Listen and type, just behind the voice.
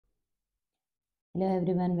Hello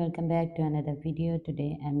everyone, welcome back to another video.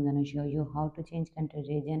 Today I'm gonna show you how to change country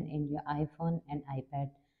region in your iPhone and iPad.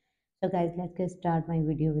 So guys, let's get start my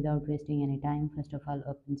video without wasting any time. First of all,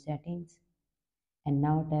 open settings and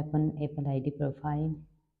now tap on Apple ID profile.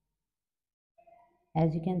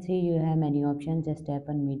 As you can see, you have many options. Just tap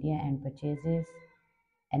on media and purchases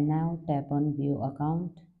and now tap on view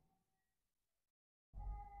account.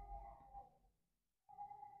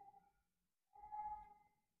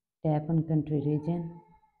 Tap on country region.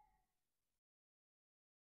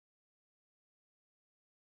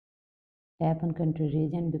 Tap on country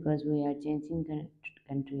region because we are changing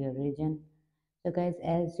country or region. So guys,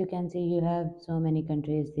 as you can see, you have so many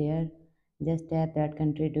countries there. Just tap that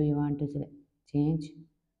country do you want to change.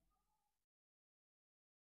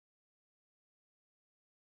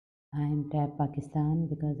 I'm tap Pakistan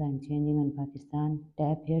because I'm changing on Pakistan.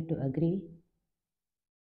 Tap here to agree.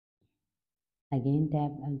 Again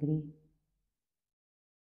tap agree.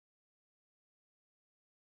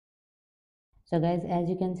 So guys, as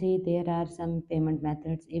you can see, there are some payment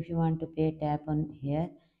methods. If you want to pay, tap on here,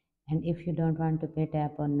 and if you don't want to pay,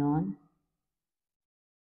 tap on none.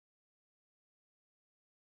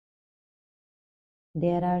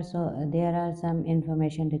 There are some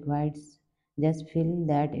information required. Just fill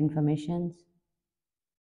that information.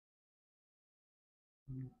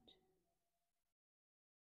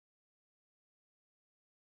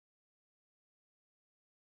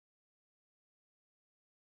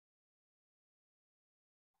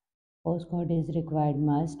 Postcode is required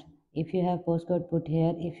must. If you have postcode, put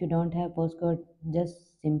here. If you don't have postcode,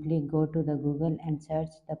 just simply go to the Google and search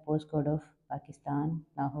the postcode of Pakistan,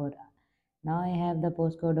 Lahore. Now I have the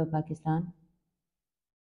postcode of Pakistan.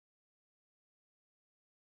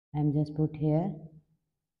 I'm just put here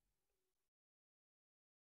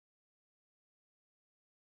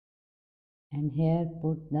and here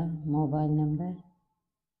put the mobile number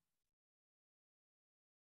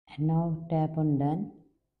and now tap on done.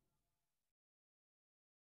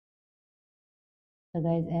 So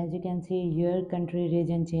guys, as you can see, your country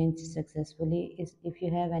region changed successfully. If you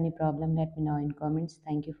have any problem, let me know in comments.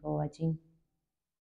 Thank you for watching.